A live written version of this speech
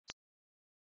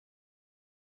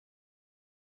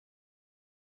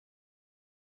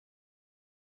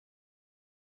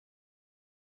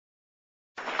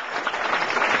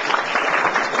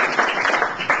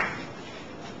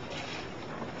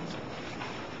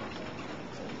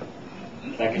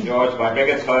Thank you, George. My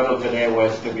biggest hurdle today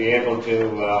was to be able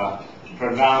to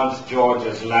pronounce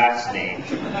George's last name,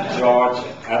 George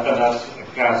Athanas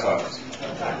Kassos.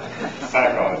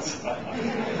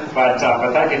 But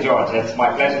thank you, George. It's my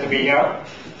pleasure to be here.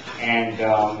 And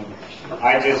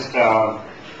I just,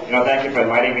 thank you for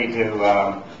inviting me to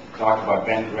talk about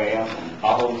Ben Graham and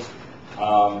bubbles.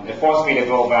 It forced me to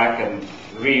go back and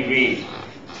reread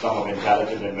some of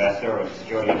Intelligent Investor and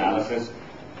Security Analysis.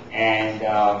 And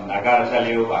I got to tell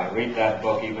you, I read that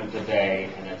book even today,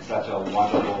 and it's such a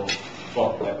wonderful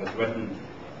book that was written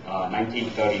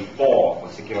 1934 for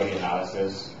Security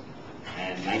Analysis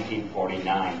and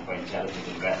 1949 for Intelligent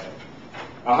Investor.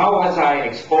 Now, how was I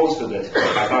exposed to this book?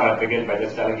 I thought I'd begin by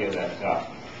just telling you that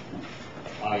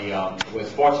I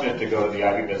was fortunate to go to the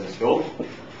Ivy Business School.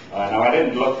 Now, I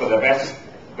didn't look for the best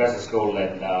business school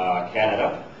in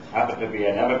Canada. I happened to be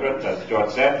an immigrant, as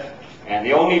George said. And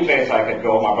the only place I could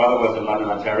go, my brother was in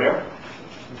London, Ontario,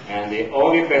 and the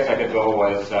only place I could go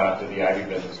was to the Ivy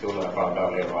Business School, and I found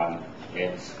out later on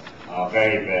it's a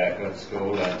very, very good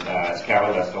school, and as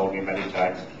Carol has told me many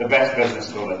times, the best business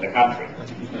school in the country.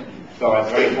 So I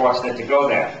was very fortunate to go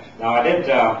there. Now I did,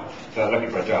 so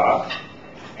looking for a job,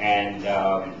 and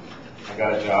I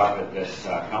got a job at this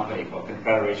company called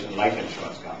Confederation Life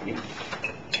Insurance Company,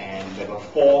 and there were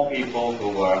 4 people who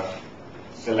were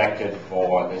selected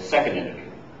for the second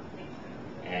interview,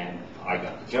 and I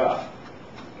got the job.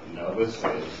 I'm nervous,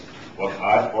 I worked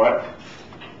hard for it.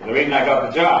 The reason I got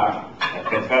the job at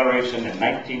Confederation in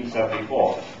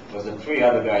 1974 was that 3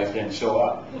 other guys didn't show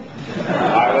up.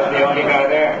 I was the only guy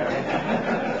there.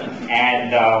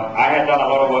 And I had done a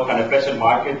lot of work on efficient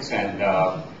markets and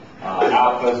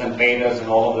alphas and betas and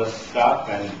all of this stuff,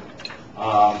 and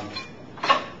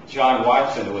John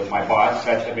Watson, who was my boss,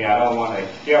 said to me, I don't want to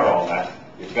hear all that.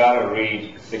 You've got to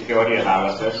read Security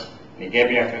Analysis. And he gave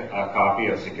me a copy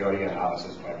of Security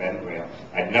Analysis by Ben Graham.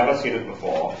 I'd never seen it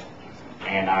before,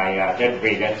 and I did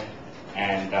read it,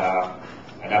 and I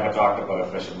never talked about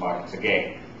efficient markets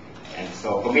again. And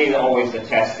so for me, always the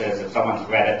test is if someone's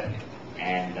read it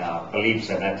and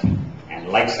believes in it and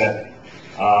likes it,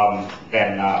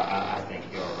 then I think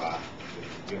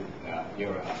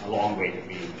you're a long way to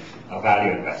be a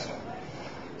value investor.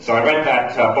 So I read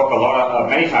that book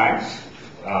many times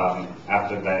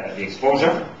after the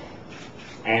exposure,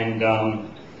 and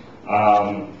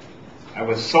I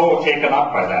was so taken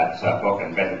up by that book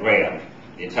and Ben Graham,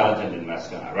 The Intelligent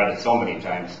Investor. I read it so many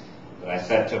times that I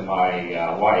said to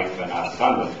my wife when our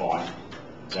son was born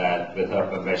that with her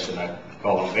permission I'd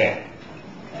call him Ben.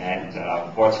 And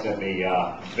fortunately,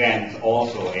 Ben's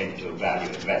also into value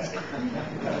investing.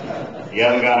 He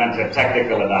hasn't gone into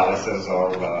technical analysis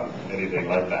or anything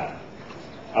like that.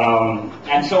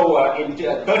 And so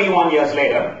 31 years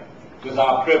later, it was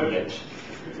our privilege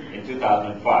in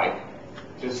 2005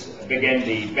 to begin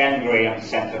the Ben Graham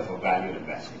Center for Value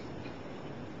Investing,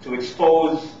 to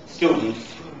expose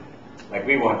students, like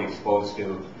we weren't exposed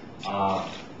to,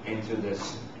 into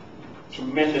this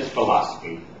tremendous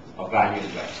philosophy of value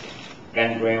investing.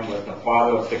 Ben Graham was the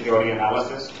father of security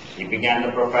analysis. He began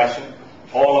the profession.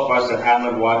 All of us at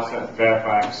Watsa and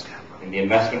Fairfax in the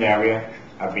investment area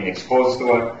have been exposed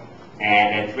to it,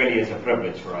 and it really is a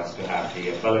privilege for us to have the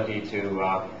ability to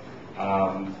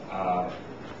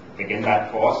begin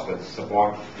that course with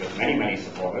support, with many, many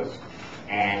supporters,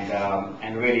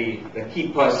 and really the key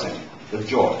person was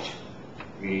George.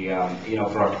 We,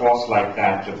 for a course like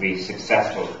that to be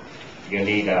successful, you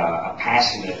need a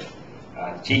passionate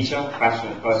teacher,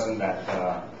 passionate person that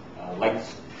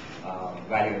likes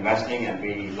value investing, and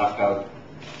we lucked out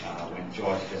when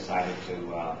George decided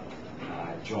to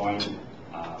join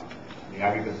the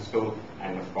Ivy Business School,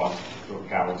 and of course through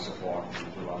Carol's support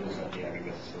and through others at the Ivy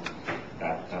Business School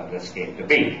that this came to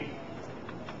be.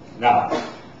 Now,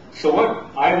 so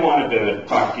what I wanted to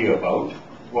talk to you about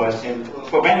was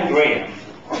for Ben Graham.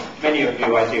 Many of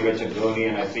you, I see Richard Rooney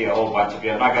and I see a whole bunch of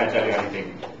you. I'm not going to tell you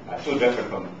anything too different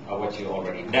from what you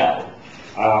already know.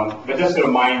 But just to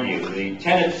remind you, the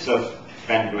tenets of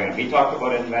Ben Graham, he talked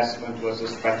about investment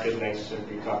versus speculation,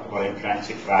 he talked about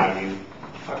intrinsic value,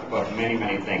 he talked about many,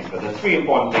 many things. But the 3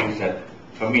 important things that,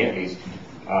 for me at least,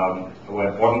 were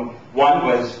important. One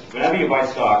was, whenever you buy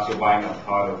stocks, you're buying a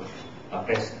part of a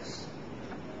business.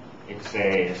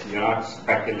 You're not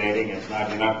speculating,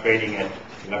 you're not trading it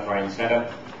left, right, and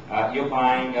center. You're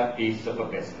buying a piece of a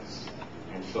business.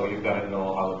 And so you've got to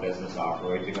know how the business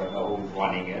operates, you've got to know who's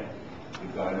running it,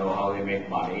 you've got to know how they make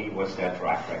money, what's their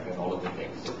track record, all of the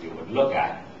things that you would look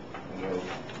at when you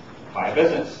buy a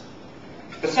business.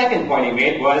 The second point he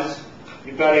made was,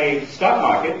 you've got a stock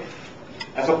market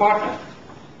as a partner.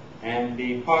 And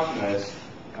the partner is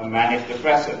a manic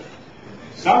depressive.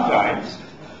 Sometimes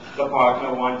the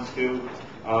partner wants to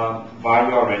buy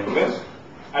your interest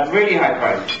at really high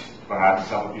prices. Perhaps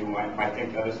some of you might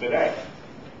think that is today.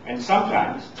 And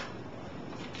sometimes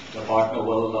the partner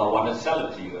will want to sell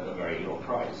it to you at a very low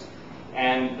price.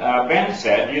 And Ben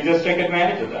said, you just take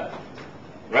advantage of that.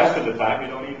 The rest of the time, you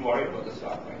don't even worry about the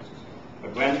stock prices.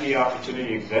 But when the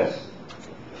opportunity exists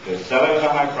to sell it at a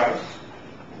high price,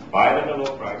 buy it at a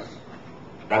low price,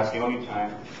 that's the only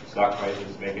time stock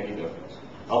prices make any difference.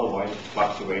 Otherwise,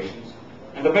 fluctuations.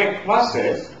 And the big plus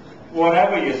is,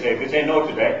 whatever you say, if you say no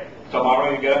today,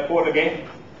 tomorrow you get a quote again.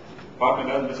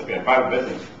 Partner doesn't disappear. Private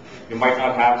business. You might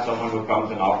not have someone who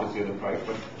comes and offers you the price,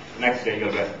 but the next day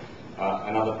you'll get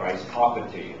another price offered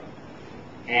to you.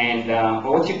 And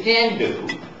but what you can do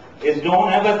is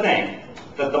don't ever think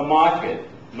that the market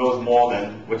knows more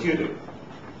than what you do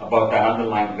about that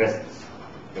underlying business.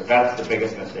 Because that's the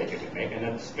biggest mistake you can make. And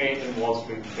it's made in Wall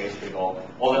Street and Bay Street all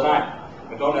the time.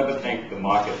 But don't ever think the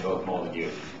market knows more than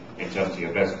you in terms of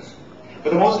your business.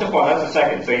 But the most important, that's the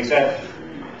second. So he said,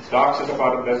 stocks is a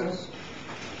part of business,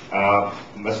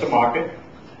 Mr. Market.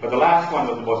 But the last one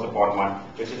was the most important one,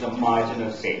 which is a margin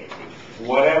of safety.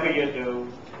 Whatever you do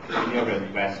when you're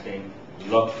investing,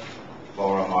 look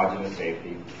for a margin of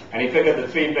safety. And he figured the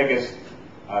three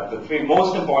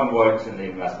most important words in the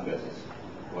investment business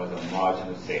was a margin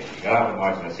of safety. You gotta have a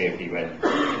margin of safety when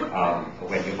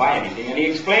you buy anything. And he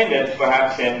explained it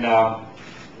perhaps in,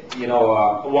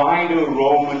 why do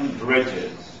Roman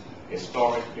bridges,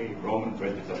 historically, Roman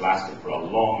bridges have lasted for a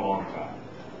long, long time.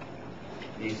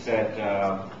 He said,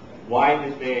 why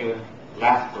did they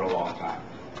last for a long time?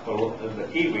 So the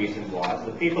key reason was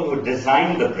the people who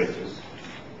designed the bridges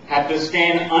had to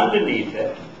stand underneath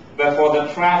it before the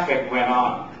traffic went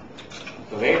on.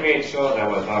 So they made sure there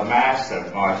was a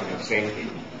massive margin of safety,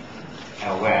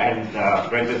 and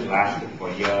bridges lasted for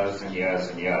years and years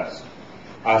and years.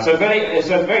 So it's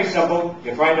very simple.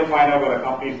 You're trying to find out what a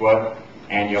company's worth,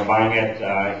 and you're buying it,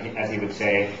 as he would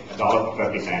say, $1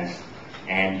 for 50 cents.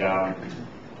 And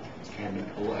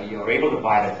you're able to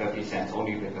buy it at 50 cents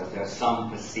only because there's some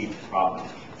perceived problem.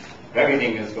 If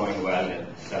everything is going well and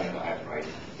selling at a high price,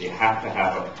 you have to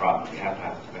have a problem. You have to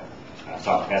have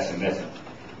some pessimism.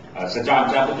 Sir John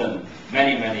Templeton,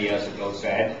 many, many years ago,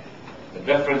 said the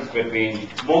difference between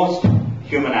most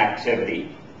human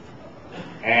activity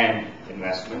and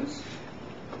investments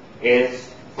is,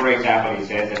 for example, he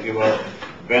says, if you were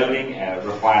building a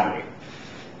refinery,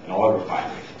 an oil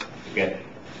refinery, you get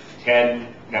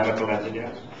 10 chemical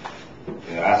engineers,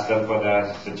 you ask them for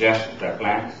their suggestions, their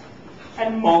plans,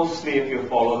 and mostly if you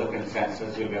follow the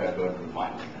consensus, you'll get a good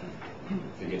refinery.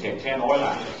 So you take 10 oil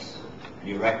analysts, and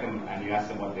you ask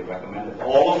them what they recommend. If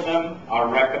all of them are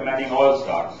recommending oil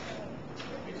stocks,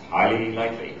 it's highly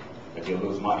likely that you'll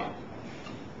lose money.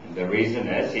 And the reason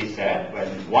is, he said, when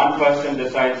one person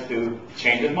decides to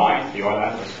change his mind, the oil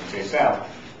analyst, and say sell,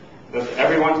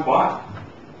 everyone's bought.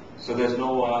 So there's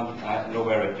nowhere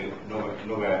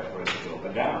for it to go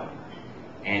but down.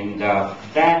 And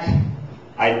that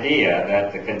idea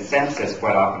that the consensus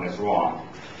quite often is wrong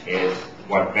is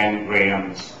what Ben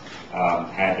Graham's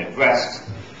had addressed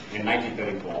in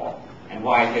 1934, and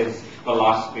why his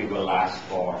philosophy will last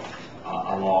for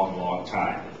a long, long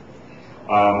time.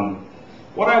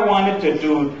 What I wanted to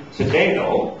do today,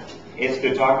 though, is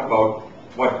to talk about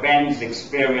what Ben's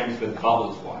experience with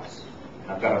bubbles was.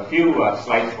 I've got a few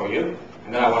slides for you,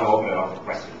 and then I want to open it up for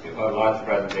questions. You've heard lots of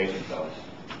presentations, so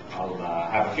I'll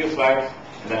have a few slides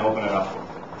and then open it up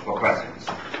for questions.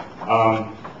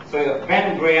 So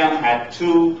Ben Graham had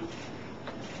two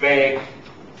big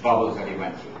bubbles that he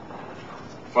went through.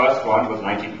 First one was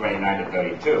 1929 to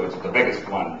 32, which is the biggest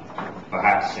one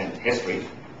perhaps in history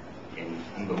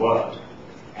in the world.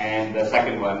 And the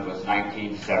second one was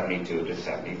 1972 to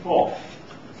 74.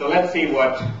 So let's see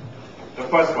what the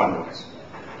first one was.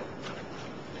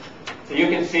 So you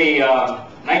can see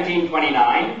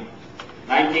 1929,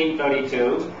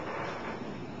 1932,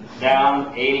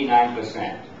 down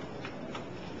 89%.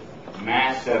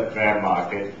 Massive bear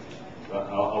market,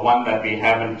 one that we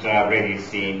haven't really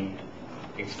seen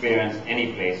experienced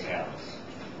anyplace else.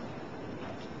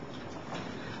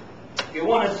 If you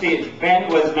want to see it, Ben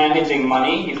was managing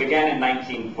money. He began in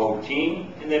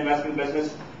 1914 in the investment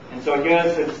business, and so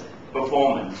here's his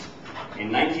performance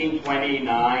in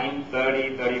 1929,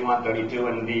 30, 31, 32,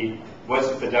 and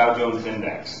versus the Dow Jones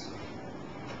Index.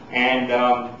 And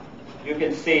you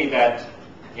can see that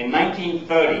in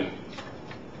 1930,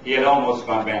 he had almost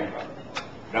gone bankrupt,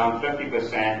 down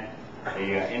 50%.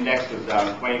 The index was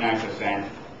down 29%.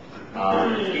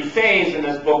 He says in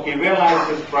his book he realized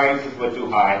his prices were too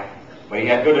high, but he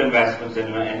had good investments,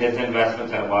 and his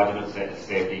investments had a margin of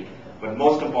safety. but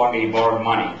most importantly, he borrowed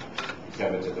money. He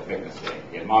said, which is a big mistake.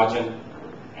 He had margin,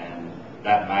 and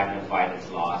that magnified his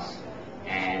loss.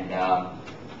 And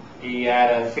he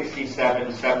had a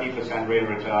 67, 70% rate of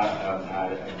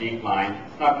return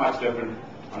decline, not much different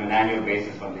on an annual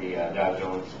basis from the Dow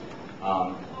Jones.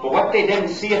 But what they didn't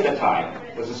see at the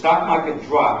time was the stock market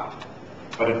dropped,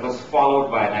 but it was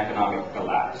followed by an economic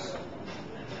collapse,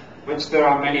 which there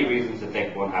are many reasons to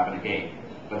think won't happen again.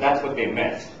 But that's what they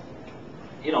missed.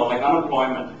 You know, like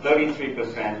unemployment,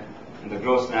 33%, and the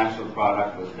gross national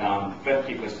product was down 50%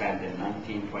 in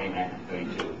 1929 and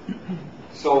 32.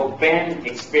 So Ben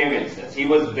experienced this. He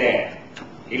was there.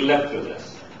 He lived through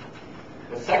this.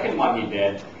 The second one he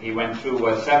did, he went through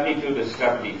was 72 to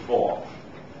 74.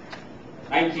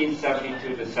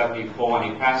 1972 to 74,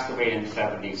 and he passed away in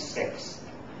 76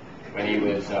 when he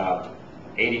was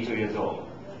 82 years old.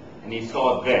 And he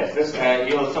saw this.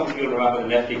 Some of you remember the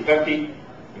Nifty 50.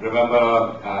 You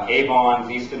remember Avon's,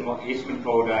 Eastman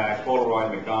Kodak,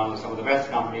 Polaroid, McDonald's. Some of the best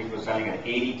companies were selling at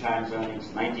 80 times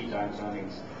earnings, 90 times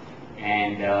earnings.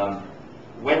 And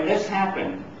when this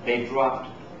happened, they dropped.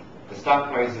 The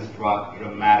stock prices dropped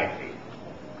dramatically.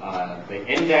 The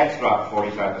index dropped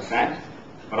 45%,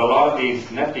 but a lot of these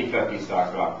Nifty 50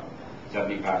 stocks dropped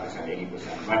 75%,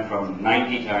 80%. Went from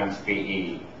 90 times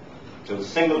PE to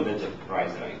single-digit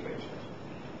price earnings ratios.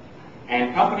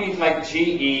 And companies like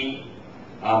GE,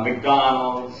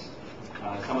 McDonald's,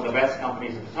 some of the best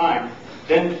companies at the time,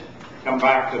 didn't come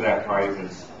back to their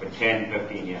prices for 10,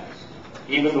 15 years,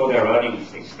 even though their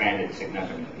earnings expanded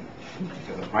significantly,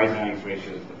 because the price earnings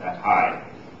ratios were that high.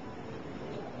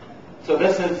 So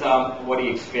this is what he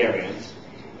experienced.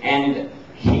 And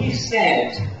he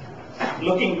said,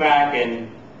 looking back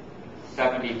in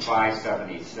 75,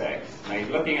 76, now he's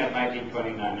looking at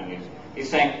 1929, and he's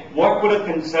saying, what would a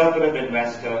conservative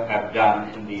investor have done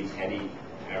in these heady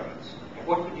eras?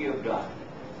 What would you have done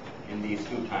in these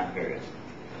two time periods?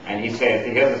 And he says,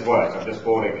 here's his words, I'm just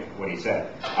quoting what he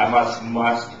said. I must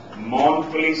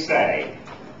mournfully say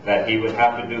that he would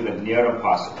have to do the near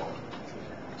impossible.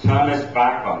 Turn his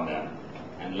back on them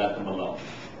and let them alone.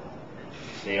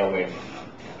 Stay away from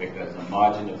them, because the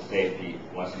margin of safety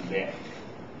wasn't there.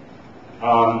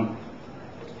 I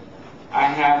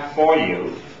have for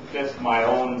you just my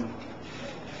own,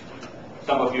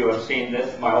 some of you have seen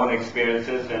this, my own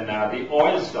experiences in the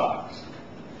oil stocks.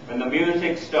 When the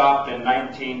music stopped in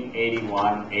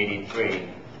 1981, 83,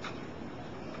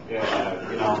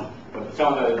 but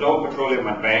some of the Dow Petroleum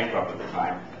went bankrupt at the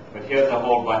time, but here's a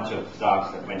whole bunch of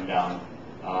stocks that went down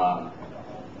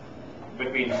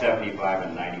between 75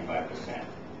 and 95%.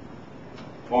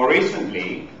 More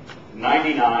recently,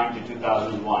 99 to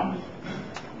 2001,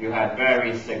 you had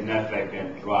very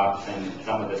significant drops in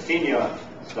some of the senior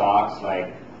stocks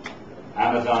like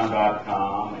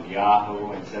Amazon.com and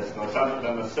Yahoo and Cisco. Some of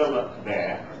them are still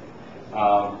there,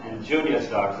 and junior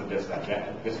stocks have just got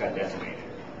decimated.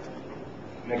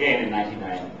 And again, in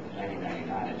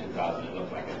 1999 and 2000, it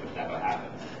looked like it would never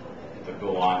happen. It would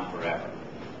go on forever.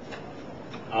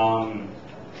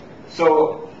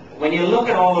 So when you look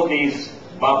at all of these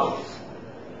bubbles,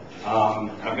 I'm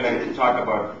going to talk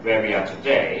about where we are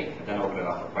today, and then open it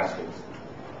up for questions.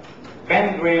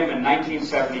 Ben Graham in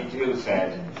 1972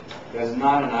 said, there's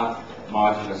not enough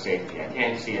margin of safety. I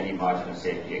can't see any margin of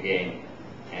safety again,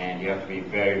 and you have to be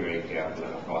very, very careful.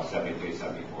 And of course, 73,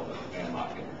 74, the bear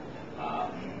market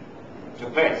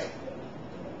took place.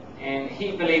 And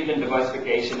he believed in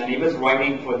diversification, and he was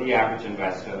writing for the average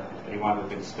investor. Anyone who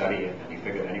could study it, and he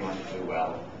figured anyone could do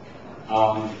well.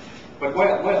 But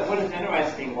what is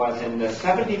interesting was in the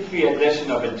 73 edition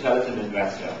of Intelligent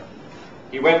Investor,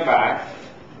 he went back,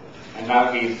 and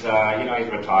now he's,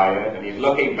 he's retired, and he's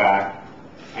looking back,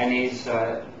 and he's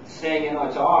saying,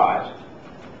 it's odd.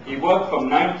 He worked from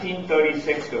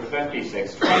 1936 to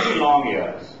 56, 20 long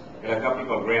years, at a company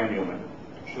called Graham Newman,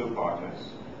 True Partners.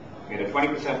 He had a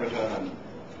 20% return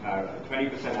on,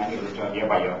 20% annual return year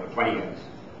by year for 20 years.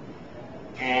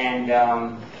 And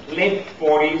late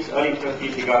 40s, early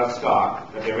 50s, he got a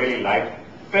stock that they really liked.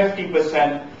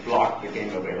 50% block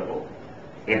became available.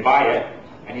 They buy it,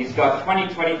 and he's got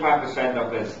 25%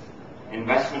 of his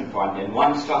investment fund in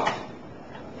one stock.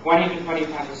 20 to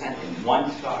 25% in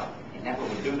one stock. He never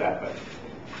would do that, but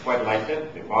quite liked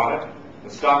it. They bought it. The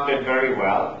stock did very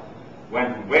well,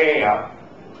 went way up.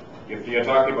 If you're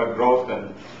talking about growth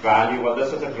and value, well,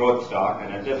 this is a growth stock,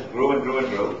 and it just grew and grew and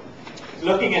grew. He's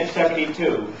looking at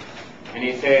 72, and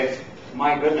he says,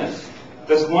 my goodness,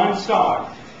 this one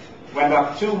stock went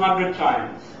up 200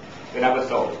 times. It never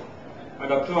sold.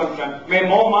 Went up 200 times. Made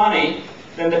more money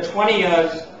than the 20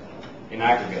 years in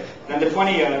aggregate, than the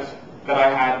 20 years that I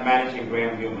had managing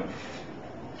Graham Newman.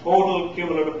 total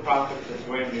cumulative profits that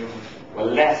Graham knew were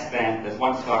less than this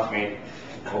one stock made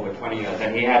over 20 years.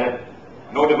 And he had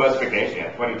no diversification. He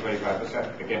had 20-25%.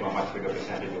 It became a much bigger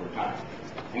percentage over time.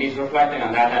 And he's reflecting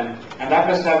on that. And that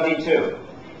was 72.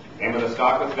 Name of the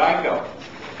stock was Geico.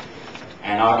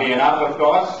 And oddly enough, of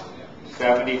course,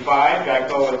 75,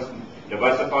 Geico was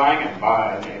diversifying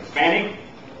and expanding,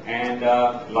 and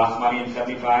lost money in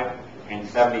 75, and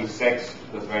 76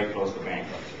 was very close to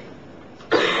bankruptcy.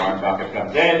 Warren Buffett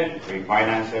comes in,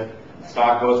 refinances it,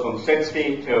 stock goes from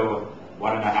 60 to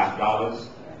 $1.50.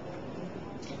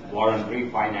 Warren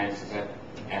refinances it,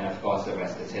 and of course the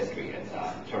rest is history. It's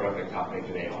a terrific company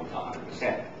today, owns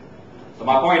 100%. So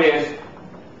my point is,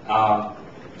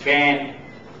 Ben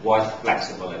was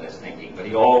flexible in his thinking, but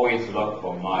he always looked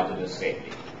for margin of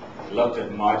safety. He looked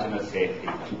at margin of safety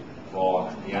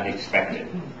for the unexpected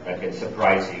that could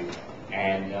surprise you.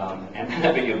 And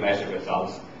whenever you measure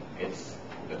results, it's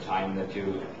the time that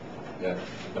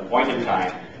the point in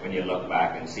time when you look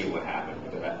back and see what happened.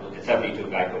 Because at 72,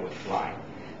 Geico was flying.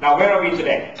 Now, where are we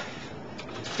today?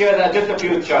 Here are just a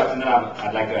few charts, and then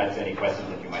I'd like to answer any questions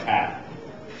that you might have.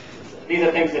 These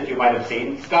are things that you might have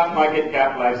seen. Stock market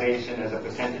capitalization as a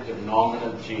percentage of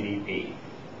nominal GDP,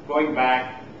 going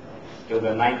back to the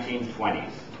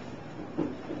 1920s.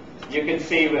 You can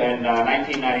see in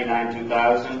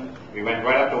 1999-2000, we went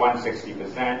right up to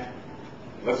 160%.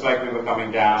 Looks like we were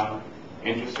coming down.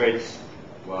 Interest rates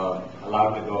were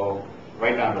allowed to go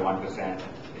right down to 1%.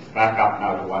 It's back up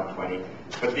now to 120.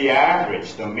 But the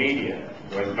average, the median,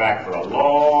 going back for a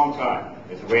long time,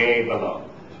 is way below.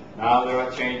 Now there are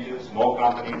changes. More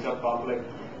companies are public.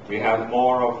 We have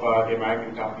more of the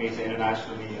American companies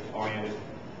internationally oriented.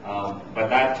 But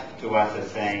that, to us, is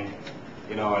saying,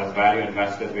 you know, as value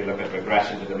investors, we look at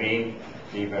regression to the mean.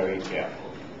 Be very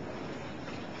careful.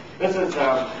 This is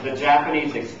the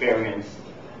Japanese experience.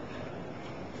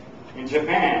 In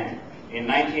Japan, in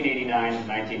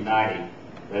 1989-1990,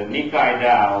 the Nikkei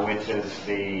Dow, which is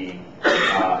the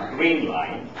green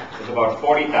line, was about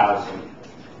 40,000.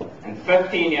 And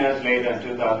 15 years later, in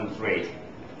 2003,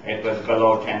 it was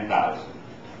below 10,000.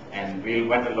 And we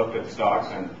went and looked at stocks,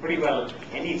 and pretty well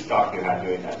any stock you had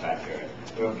during that time period.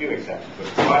 There were a few exceptions,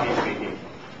 but broadly speaking,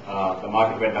 the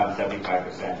market went down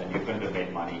 75%, and you couldn't have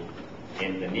made money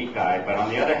in the Nikkei. But on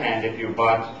the other hand, if you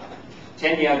bought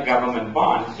 10-year government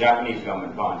bonds, Japanese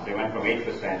government bonds, they went from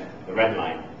 8%, the red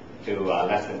line, to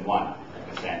less than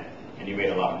 1%, and you made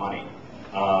a lot of money.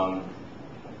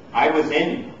 I was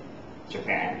in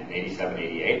Japan in 87,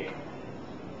 88,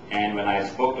 and when I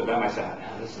spoke to them, I said,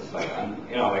 this is like,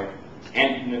 you know, like,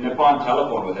 and the Nippon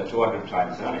Telephone was at 200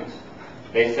 times earnings.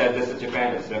 They said, this is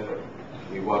Japan, it's different.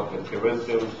 We work with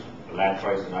Kirisu, the land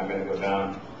price is not going to go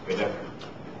down, we're different.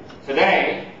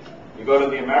 Today, you go to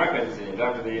the Americans and you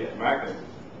talk to the Americans,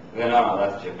 they say, no,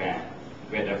 that's Japan.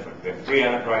 We're different. We have free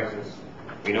enterprises.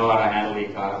 We know how to handle the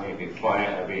economy. We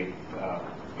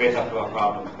face up to our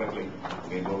problems quickly.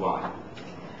 We move on.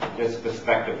 Just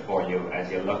perspective for you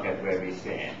as you look at where we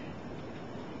stand.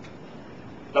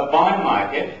 The bond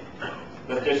market,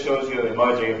 that just shows you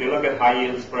emerging. If you look at high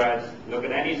yield spreads, look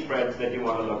at any spreads that you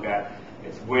want to look at,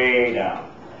 it's way down.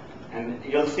 And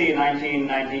you'll see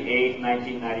 1998,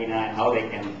 1999, how they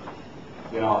can,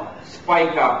 you know,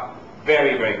 spike up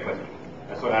very, very quickly.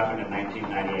 That's what happened in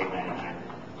 1998, 99.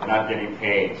 We're not getting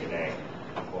paid today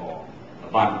for the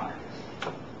bond markets.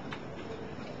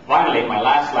 Finally, my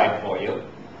last slide for you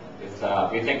is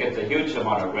we think it's a huge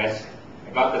amount of risk.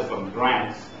 I got this from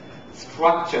grants.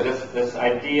 Structure, this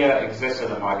idea exists in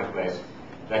the marketplace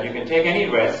that you can take any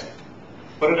risk,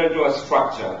 put it into a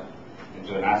structure,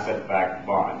 into an asset-backed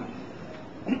bond,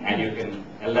 and you can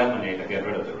eliminate or get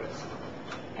rid of the risk.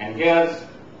 And here's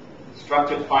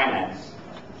structured finance,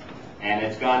 and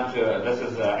it's gone to, this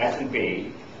is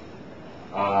S&P,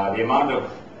 the amount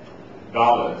of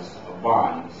dollars of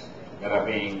bonds that are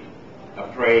being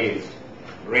appraised,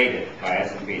 rated by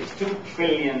S&P, it's $2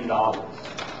 trillion.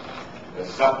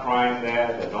 There's subprime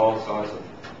there, there's all sorts of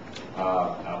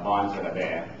bonds that are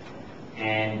there.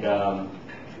 And a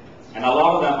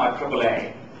lot of them are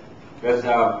AAA. There's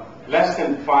less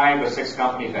than 5 or 6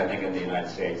 companies, I think, in the United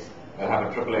States that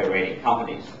have a AAA rating,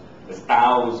 companies. There's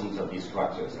thousands of these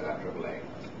structures that have AAA.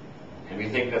 And we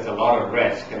think there's a lot of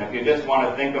risk. And if you just want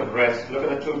to think of risk, look at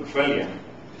the $2 trillion.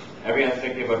 Everyone's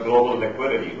thinking about global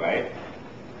liquidity, right?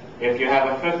 If you have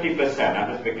a 50%,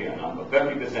 I'm just picking a number,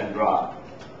 50% drop,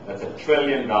 that's $1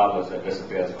 trillion that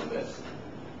disappears from this.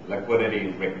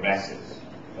 Liquidity regresses.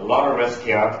 A lot of risk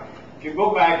here. If you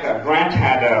go back, Grant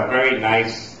had a very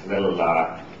nice little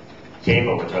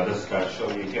table, which I'll just show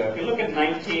you here. If you look at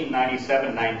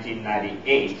 1997,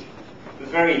 1998, was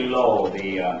very low,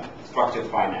 the structured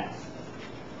finance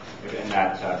in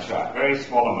that chart, very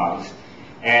small amounts.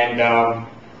 And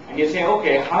you say,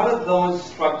 okay, how do those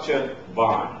structured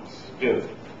bonds do?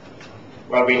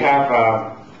 Well, we have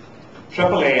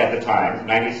AAA at the time,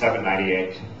 97,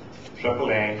 98,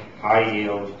 AAA, high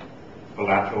yield,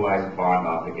 collateralized bond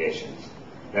obligations.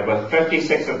 There were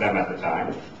 56 of them at the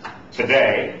time.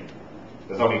 Today,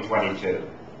 there's only 22.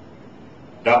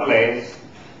 AA's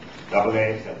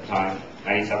at the time,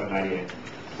 97, 98,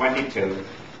 22.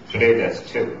 Today there's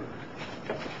 2.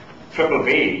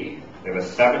 BBB, there was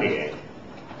 78.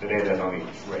 Today there's only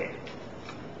 3.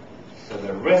 So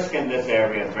the risk in this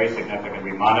area is very significant.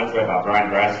 We monitor it. Our Brian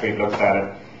Bradstreet looks at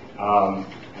it, and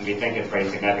we think it's very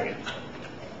significant.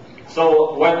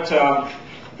 So what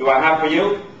do I have for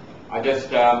you? I just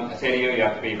say to you, you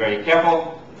have to be very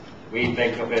careful. We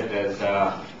think of it as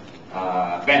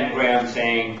Ben Graham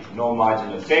saying no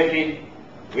margin of safety.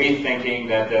 We're thinking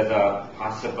that there's a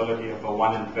possibility of a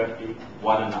 1 in 50,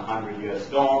 1 in 100-year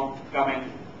storm coming.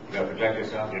 You got to protect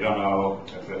yourself. You don't know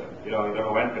if you don't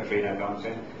know when Katrina comes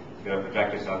in. You got to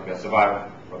protect yourself. You got to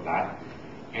survive from that.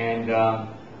 And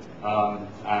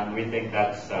we think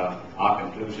that's our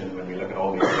conclusion when we look at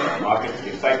all these markets, the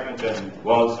excitement in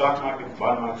world stock markets,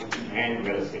 bond markets, and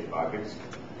real estate markets.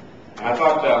 And I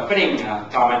thought a fitting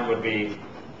comment would be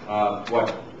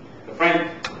what the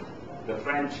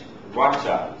French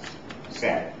Watsa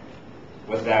said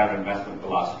was their investment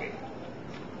philosophy.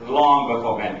 It was long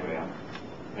before Ben Graham.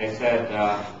 They said,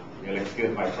 you'll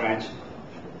excuse my French,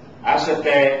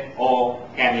 acheter au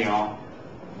camion,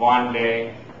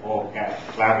 vendre au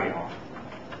clarion,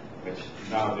 which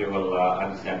none of you will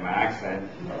understand my accent,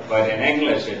 but in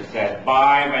English it said,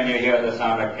 buy when you hear the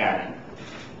sound of cannon,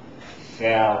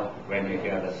 sell when you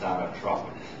hear the sound of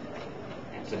trumpets.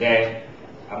 And today,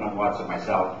 I'm not Watsa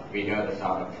myself, we hear the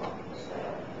sound of trumpets.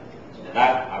 So with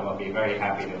that, I will be very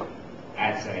happy to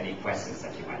answer any questions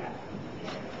that you might have.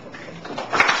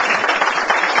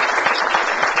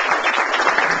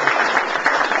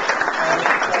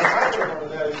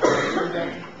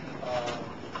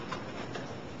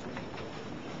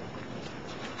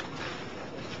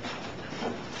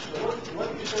 What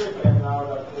do you say to them now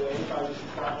that anytime you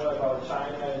talk about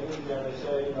China and India, they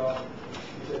say, you know,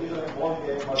 it's a different ball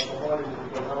game of commodities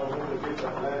because now we're moving to a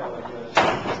different level, I guess,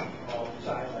 of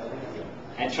China and India.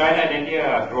 And China and India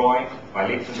are growing by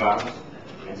leaps and bounds.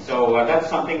 And so that's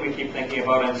something we keep thinking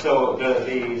about. And so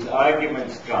these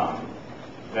arguments come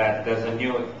that there's a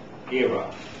new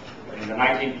era. In the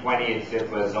 1920s, it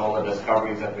was all the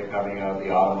discoveries that were coming out, the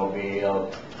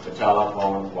automobile, the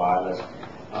telephones, wireless,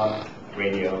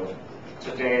 radio.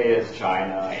 Today it's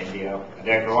China, India.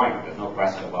 They're growing, there's no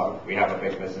question about it. We have a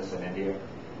big business in India.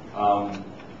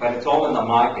 But it's all in the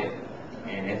market.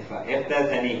 And if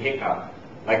there's any hiccup,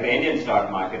 like the Indian stock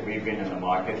market, we've been in the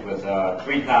market, was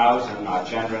 3,000. Our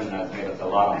Chandran has made us a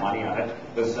lot of money on it.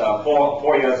 It was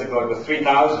 4 years ago, it was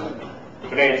 3,000.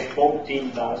 Today it's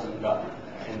 14,000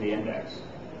 in the index.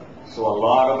 So a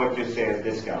lot of what you say is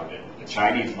discounted. The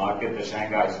Chinese market, the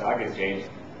Shanghai Stock Exchange,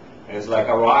 is like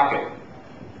a rocket.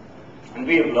 And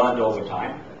we have learned over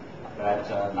time that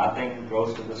nothing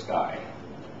grows to the sky.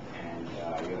 And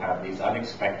you have these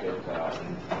unexpected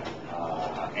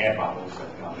air bubbles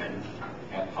that come in,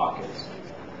 air pockets.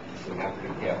 So you have to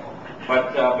be careful.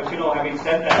 But you know, having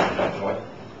said that, George,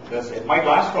 it might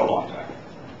last for a long time.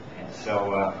 And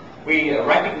so we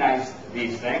recognize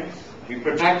these things, we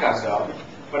protect ourselves,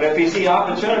 but if we see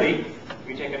opportunity,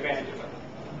 we take advantage of it.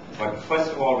 But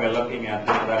first of all, we're looking at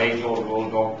that age-old rule,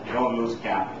 don't lose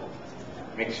capital.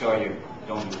 Make sure you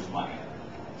don't lose money.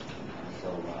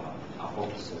 So our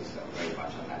focus is very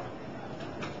much on that.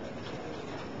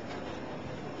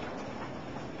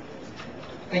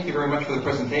 Thank you very much for the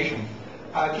presentation.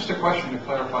 Just a question to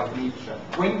clarify for me.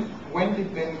 When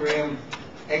did Ben Graham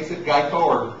exit Geico,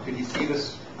 or did he see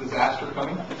this disaster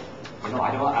coming? You know,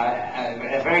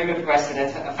 a very good question.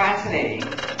 It's fascinating.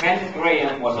 Ben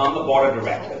Graham was on the board of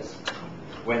directors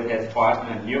with his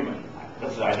partner Newman.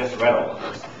 I just read all of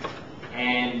this.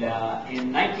 And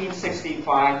in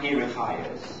 1965, he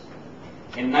retires.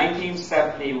 In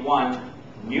 1971,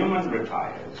 Newman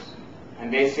retires.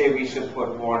 And they say we should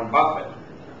put Warren Buffett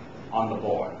on the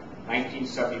board.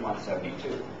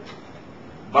 1971-72.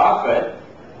 Buffett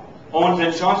owns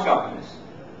insurance companies.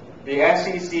 The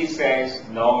SEC says,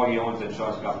 no, he owns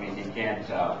insurance companies, he can't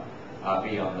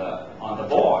be on the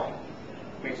board.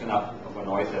 Makes enough of a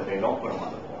noise that they don't put him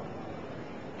on the board.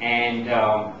 And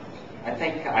I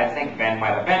think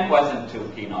Ben wasn't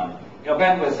too keen on,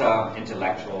 Ben was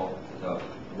intellectual, was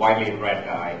a widely read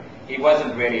guy. He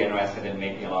wasn't really interested in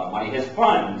making a lot of money. His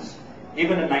funds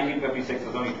Even in 1956, it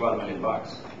was only 12 million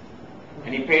bucks.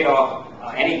 And he paid off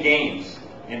any gains,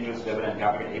 interest, dividend,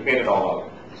 capital, he paid it all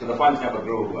out. So the funds never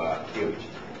grew huge.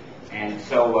 And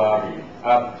so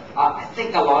I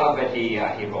think a lot of it he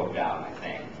wrote down, I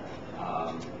think.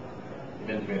 He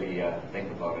didn't really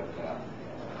think about it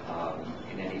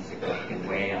in any significant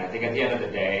way. And I think at the end of the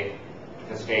day,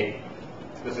 the state,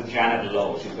 this is Janet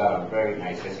Lowe, she's got a very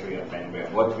nice history of Ben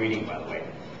Graham, worth reading, by the way.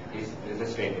 His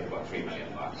estate was about $3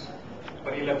 million bucks.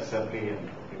 But he lived simply and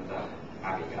he was a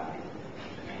happy guy.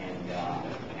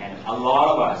 And a lot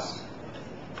of us,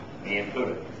 me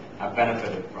included, have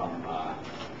benefited from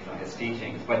his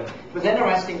teachings. But it was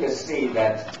interesting to see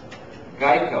that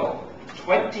Geico,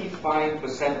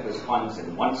 25% of his funds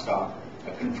in one stock,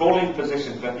 a controlling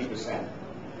position 50%.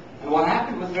 And what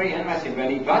happened was very interesting.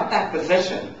 When he got that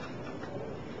position,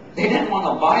 they didn't want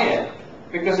to buy it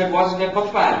because it wasn't at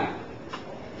book value.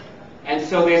 And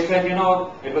so they said, it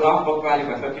was off book value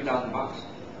by 50,000 bucks.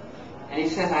 And he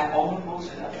says, I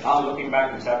almost never, now looking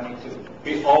back in 72,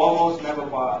 we almost never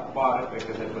bought it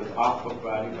because it was off book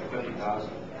value by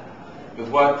 50,000. It was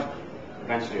worth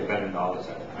eventually $1 billion in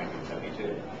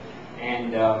 1972.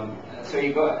 And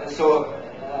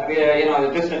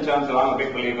just in terms of, I'm a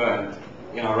big believer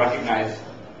in, recognize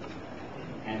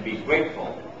and be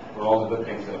grateful for all the good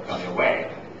things that have come your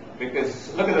way.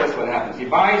 Because look at this, what happens. He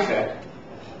buys it,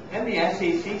 then the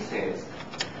SEC says,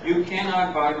 you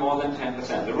cannot buy more than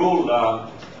 10%. The rule,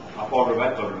 Paul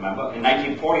Rivette will remember, in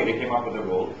 1940 they came up with a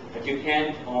rule that you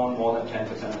can't own more than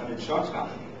 10% of an insurance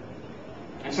company.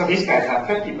 And so these guys have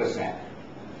 50%.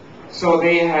 So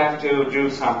they have to do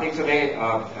something. So they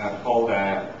call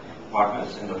their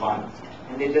partners in the fund,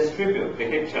 and they distribute. They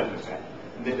take 10%,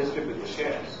 and they distribute the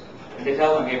shares. And they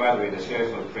tell them, hey, by the way, the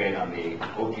shares will trade on the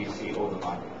OTC, over the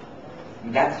market.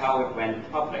 And that's how it went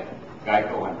public.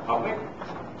 Geico went public,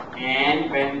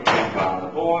 and Ben Graham got on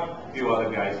the board. A few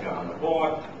other guys got on the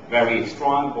board. Very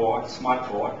strong board, smart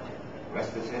board. The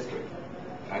rest is history.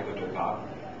 Geico took off.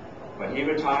 But he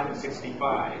retired in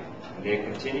 65, and they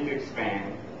continued to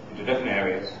expand into different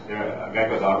areas.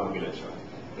 Geico's automobile insurance.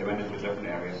 They went into different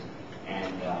areas,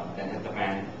 and then hit the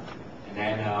fan. And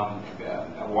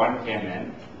then Warren came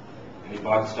in, and he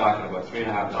bought stock at about $3.50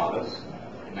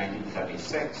 in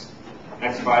 1976.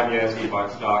 Next 5 years, he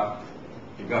bought stock.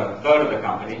 He got a third of the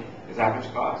company. His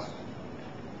average cost,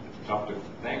 tough to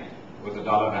think, was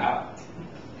 $1.50.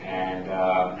 And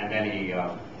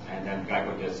then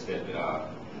Geico just did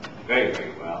very,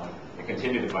 very well. They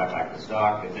continued to buy back the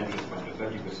stock. His interest went to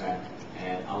 50%,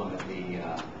 and ultimately,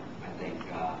 I think,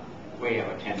 way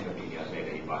over 10, 15 years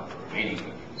later, he bought the remaining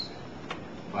 50%.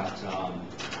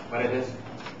 But it is,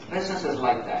 business is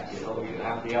like that, you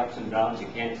have the ups and downs, you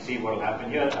can't see what will happen.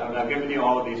 Here, I've given you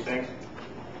all of these things.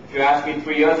 If you asked me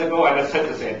 3 years ago, I'd have said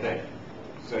the same thing.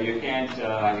 So you can't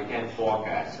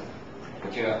forecast.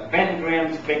 But Ben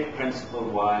Graham's big principle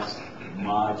was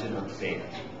margin of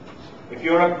safety. If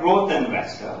you're a growth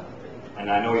investor, and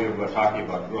I know you were talking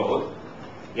about growth,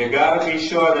 you got to be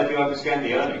sure that you understand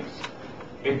the earnings.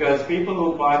 Because people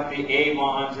who bought the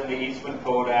Avons and the Eastman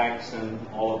Kodaks and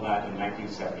all of that in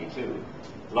 1972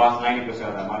 lost 90%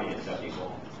 of their money in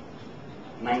 74.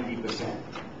 90%.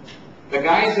 The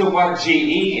guys who bought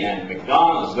GE and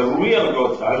McDonald's, the real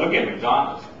growth stars, look at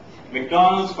McDonald's.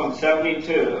 McDonald's from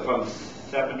 72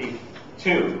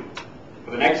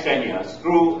 for the next 10 years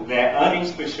grew, their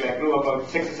earnings per share grew about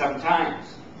 6 or 7 times.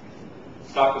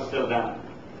 Stock was still down.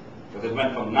 Because it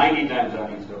went from 90 times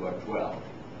earnings to about 12.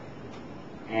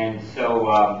 And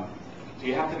so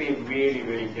you have to be really,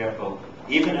 really careful,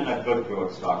 even in a good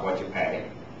growth stock, what you pay.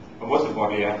 But most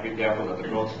importantly, you have to be careful that the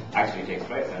growth actually takes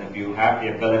place. And if you have the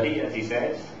ability, as he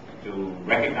says, to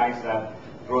recognize that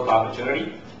growth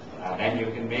opportunity, then you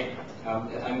can make,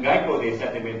 in Geico they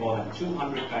said they made more than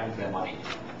 200 times their money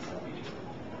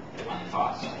on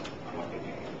cost on what they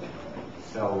paid.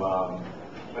 So,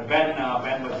 but Ben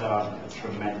was a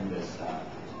tremendous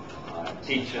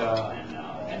teacher,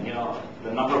 and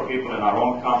the number of people in our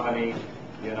own company,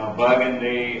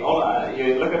 Burgundy,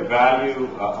 you look at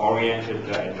value-oriented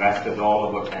investors all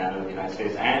over Canada, the United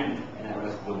States, and in the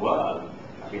rest of the world.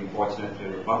 I've been fortunate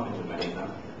to bump into many of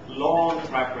them. Long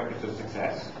track records of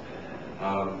success,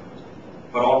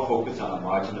 but all focused on a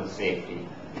margin of safety.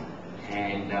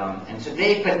 And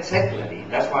today particularly,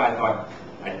 that's why I thought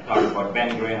I'd talk about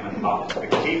Ben Graham and bubbles,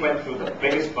 because he went through the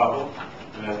biggest bubble,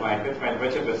 and as my good friend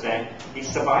Richard was saying, he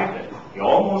survived it. He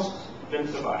almost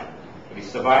didn't survive, but he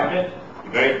survived it. He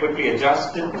very quickly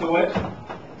adjusted to it,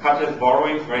 cut his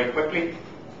borrowings very quickly,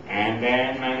 and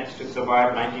then managed to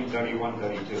survive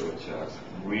 1931-32, which was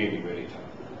really, really tough.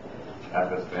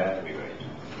 That was very, very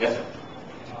tough. Yes, sir?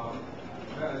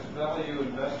 Dennis, value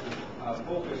investors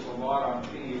focus a lot on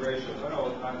PE ratios. I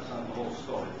know that's not the whole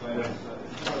story, but it's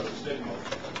one of the signals.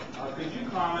 Could you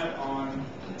comment on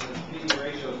the PE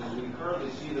ratios as we currently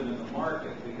see them in the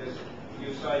market? Because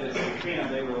you cited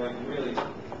Japan, they were like really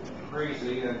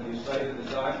crazy, and you cited the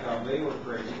dot-com, they were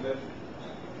crazy. But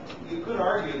you could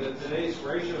argue that today's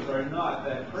ratios are not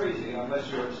that crazy unless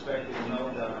you're expecting a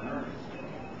meltdown in earnings.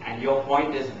 And your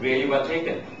point is really well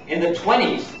taken. In the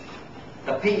 20s,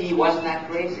 the PE wasn't that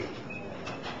crazy.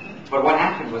 But what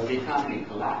happened was the economy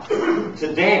collapsed.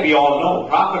 Today, we all know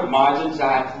profit margins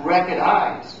are at record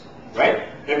highs,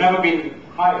 right? They've never been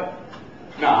higher.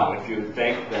 Now, if you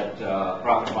think that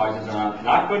profit margins are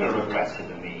not going to regress to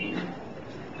the mean,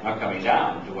 not coming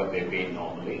down to what they've been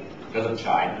normally, because of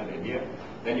China and India,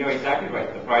 then you're exactly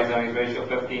right. The price-earnings ratio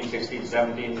 15, 16,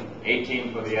 17,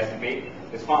 18 for the S&P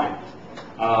is fine.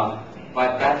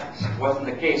 But that wasn't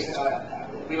the case.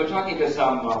 We were talking to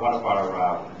one of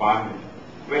our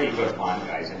really good bond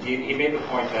guys, and he made the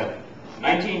point that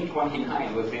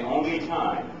 1929 was the only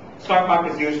time, stock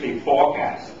markets usually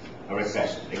forecast a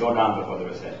recession. They go down before the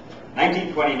recession.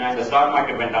 1929, the stock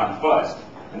market went down first,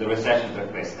 and the recession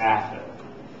took place after.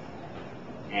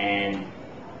 And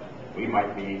we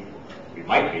might be, you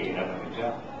never can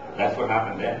tell. That's what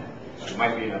happened then. We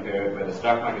might be in a period where the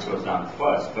stock market goes down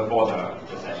first before the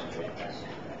recession takes place.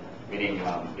 Meaning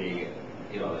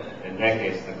in their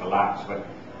case, the collapse. But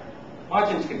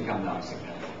margins can come down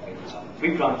significantly.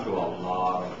 We've gone through a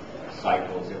lot of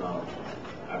cycles,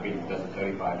 I've been in business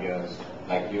 35 years,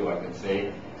 like you, I can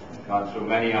say. Gone through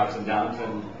many ups and downs,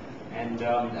 and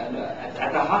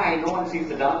at the high, no one sees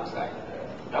the downside.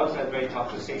 The downside is very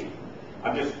tough to see.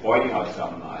 I'm just pointing out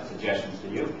some suggestions to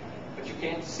you, but you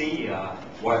can't see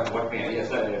what may.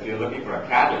 Yes, if you're looking for a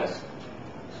catalyst,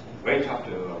 very tough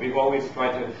to. We've always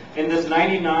tried to. In this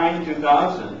 99,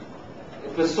 2000,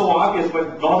 it was so obvious,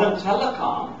 but Northern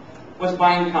Telecom was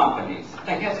buying companies.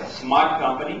 Like, here's a smart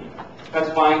company that's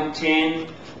paying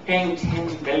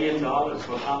 $10 billion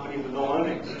for a company with no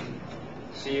earnings.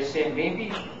 So you say,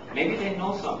 maybe they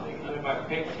know something. If I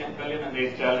pay $10 billion and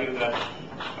they tell you that,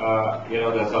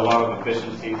 there's a lot of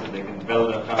efficiencies and they can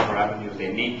build a ton of revenues,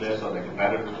 they need this or their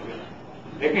competitors do it.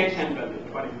 They pay $10 billion,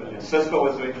 $20 billion. Cisco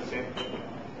was doing the same thing,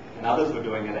 and others were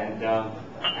doing it. And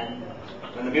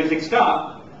when the music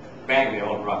stopped, bang, they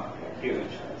all run.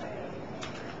 Huge.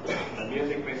 The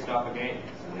music may stop again,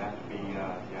 so you have to be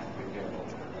careful.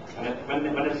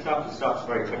 And when it stops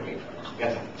very quickly.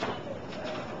 Yes, sir.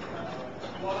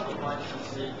 A lot of the market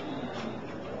safety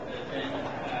and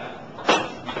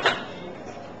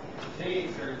today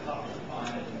it's very tough to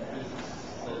find businesses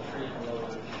that trade below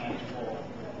their tangible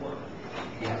worth.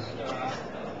 Yes.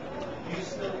 Do you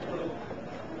still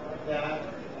put that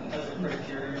as a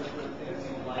criteria for things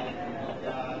you like and look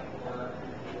at, or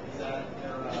is that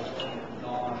era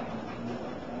gone and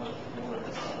moving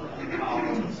towards how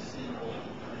sustainable?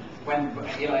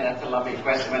 That's a lovely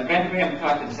question. When Ben Graham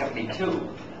talked in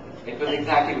 '72, it was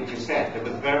exactly what you said. There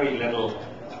was very little,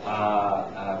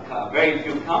 very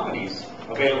few companies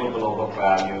available below book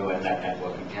value and net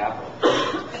working capital.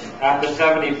 After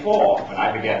 '74, when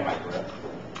I began my career,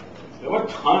 there were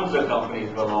tons of companies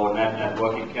below net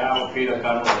working capital. Peter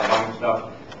Cunningham was buying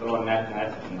stuff below net,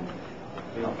 and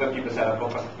 50% of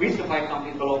book value. We used to buy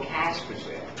companies below cash per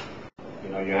share.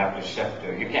 You have to shift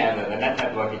to. You can't the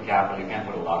net working capital. You can't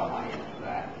put a lot of money into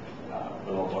that.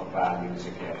 Below book values,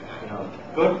 you can.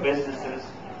 Good businesses,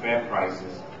 fair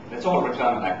prices. It's all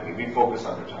return on equity. We focus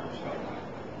on return on shareholder.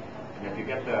 And if you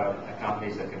get the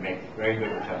companies that can make very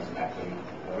good returns on equity,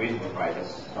 at reasonable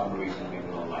prices, some reason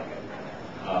people don't like it,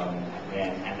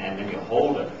 and then you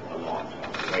hold it for the long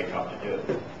term. It's very tough to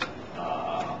do.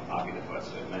 I'll be the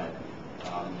first to admit it.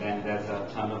 Then there's a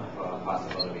ton of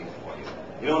possibilities for you.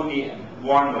 You don't need,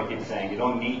 Warren will keep saying, you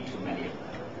don't need too many of them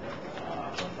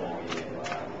before you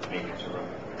make a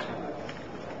terrific return.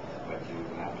 But you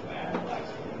have to analyze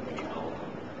them really know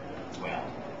them well.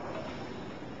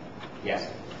 Yes?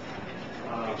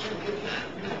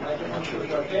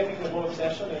 You're taping the whole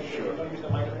session and you're going to use the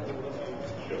microphone.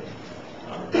 Sure.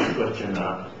 This question,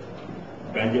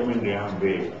 Benjamin Graham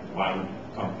Way, buying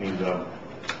companies of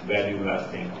value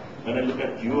lasting. When I look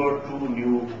at your two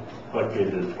new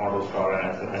purchases, AutoStar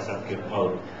and SFK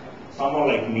Pulp, someone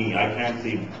like me, I can't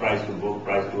see price to book,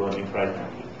 price to earning, price to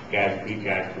cash, free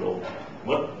cash flow.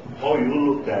 But how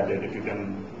you looked at it, if you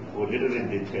can go a little in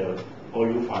detail, how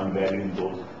you find value in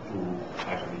those two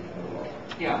acquisitions?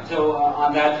 Yeah, so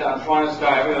on that Toronto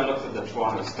Star, everyone looks at the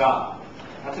Toronto Star.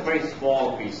 That's a very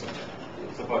small piece of it.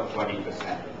 It's about 20%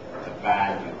 of the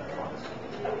value of Toronto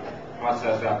Star.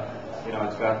 Toronto Star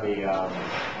it's got the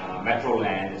Metro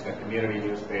Land, it's got community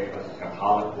newspapers, it's got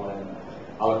Harlequin.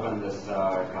 Harlequin, this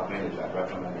company which I've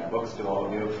recommended their books to all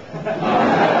of you,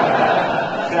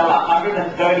 sell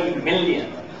 130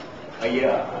 million a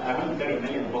year, 130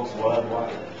 million books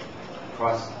worldwide,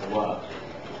 across the world.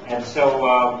 And so,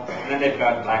 and then they've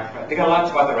got they got lots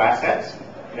of other assets.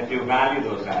 And if you value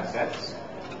those assets,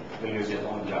 you'll use your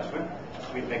own judgment.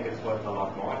 We think it's worth a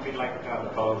lot more. And we like the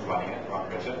fellow who's running it, Rock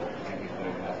Richard. I think he's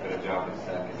doing as good a job as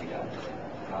he does.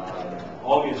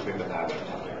 All newspapers have it.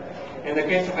 In the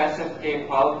case of SFK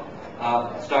Pulp,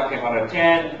 stock came out at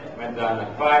 10, went down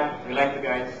at 5. We like the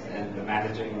guys and the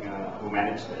who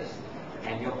managed this.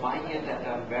 And you're buying it at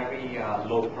a very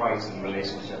low price in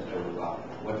relationship to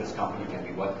what this company can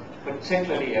be worth,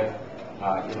 particularly if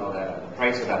the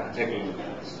prices are particularly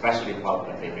specialty pulp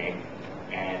that they make,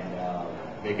 and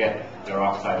they get their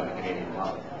offside of the Canadian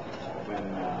dollar. When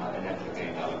the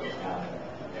Canadian dollar goes down,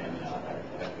 then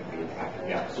that could be attractive.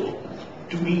 Yeah. So,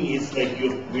 to me, it's like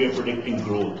we are predicting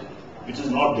growth, which is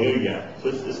not there yet. So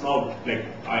it's not like,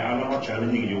 I'm not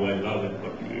challenging you, I love it,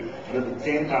 but at the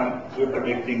same time, we're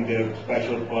predicting their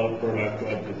special pulp product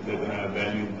that they're going to have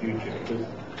value in the future. Because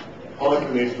all it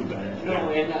relates to that. No,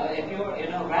 if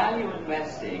you're value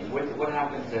investing, what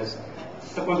happens is,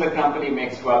 suppose a company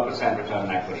makes 12% return on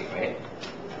equity, right?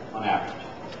 On average.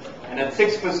 And at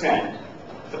 6%,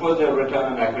 suppose the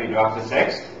return on equity drops to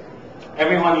 6,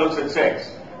 everyone looks at 6.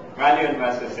 Value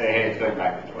investors say, hey, it's going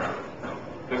back to 12.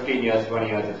 15 years, 20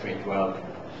 years, it's made 12.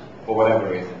 For whatever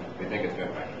reason, we think it's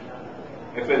going back.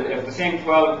 If the same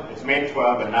 12, it's made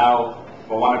 12, and now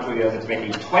for 1 or 2 years it's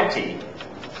making 20,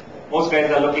 most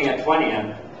guys are looking at 20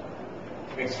 and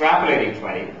extrapolating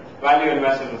 20. Value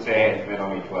investors will say, hey, it's made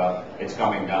only 12, it's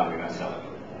coming down, we're going to sell it.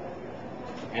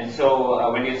 And so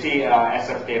when you see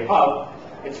SFK Pulp,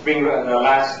 it's been the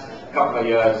last couple of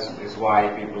years is why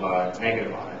people are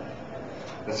negative on it.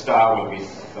 The star will be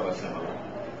sort of similar.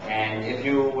 And if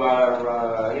you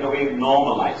are, we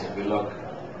normalize it, we look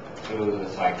through the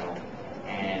cycle.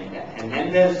 And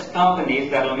then there's companies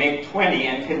that will make 20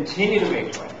 and continue to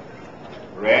make 20.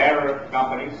 Rare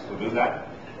companies who do that.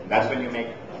 That's when you make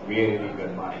really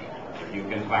good money. You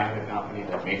can find a company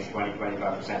that makes 20,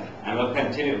 25% and will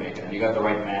continue to make it. And you got the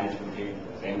right management team,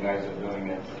 the same guys are doing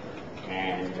it.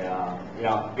 And,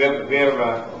 Ben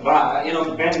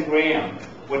Graham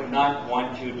would not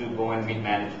want you to go and meet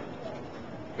management.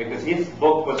 Because his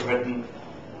book was written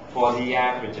for the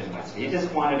average investor. He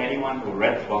just wanted anyone who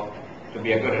read the book to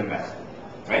be a good investor,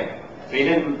 right? So he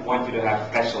didn't want you to have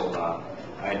special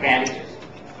advantages.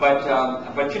 But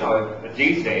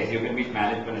these days you can meet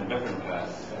management in different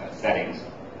settings,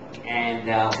 and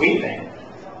we think,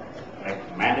 like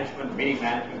meeting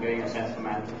management, getting a sense of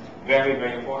management, very,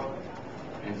 very important.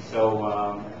 And so,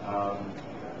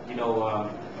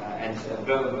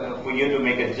 for you to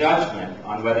make a judgment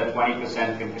on whether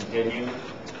 20% can continue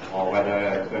or whether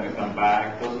it's going to come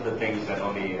back, those are the things that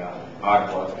only hard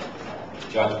work,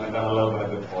 judgment, and a little bit of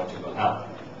good fortune will help.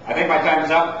 I think my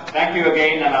time's up. Thank you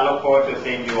again, and I look forward to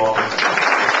seeing you all.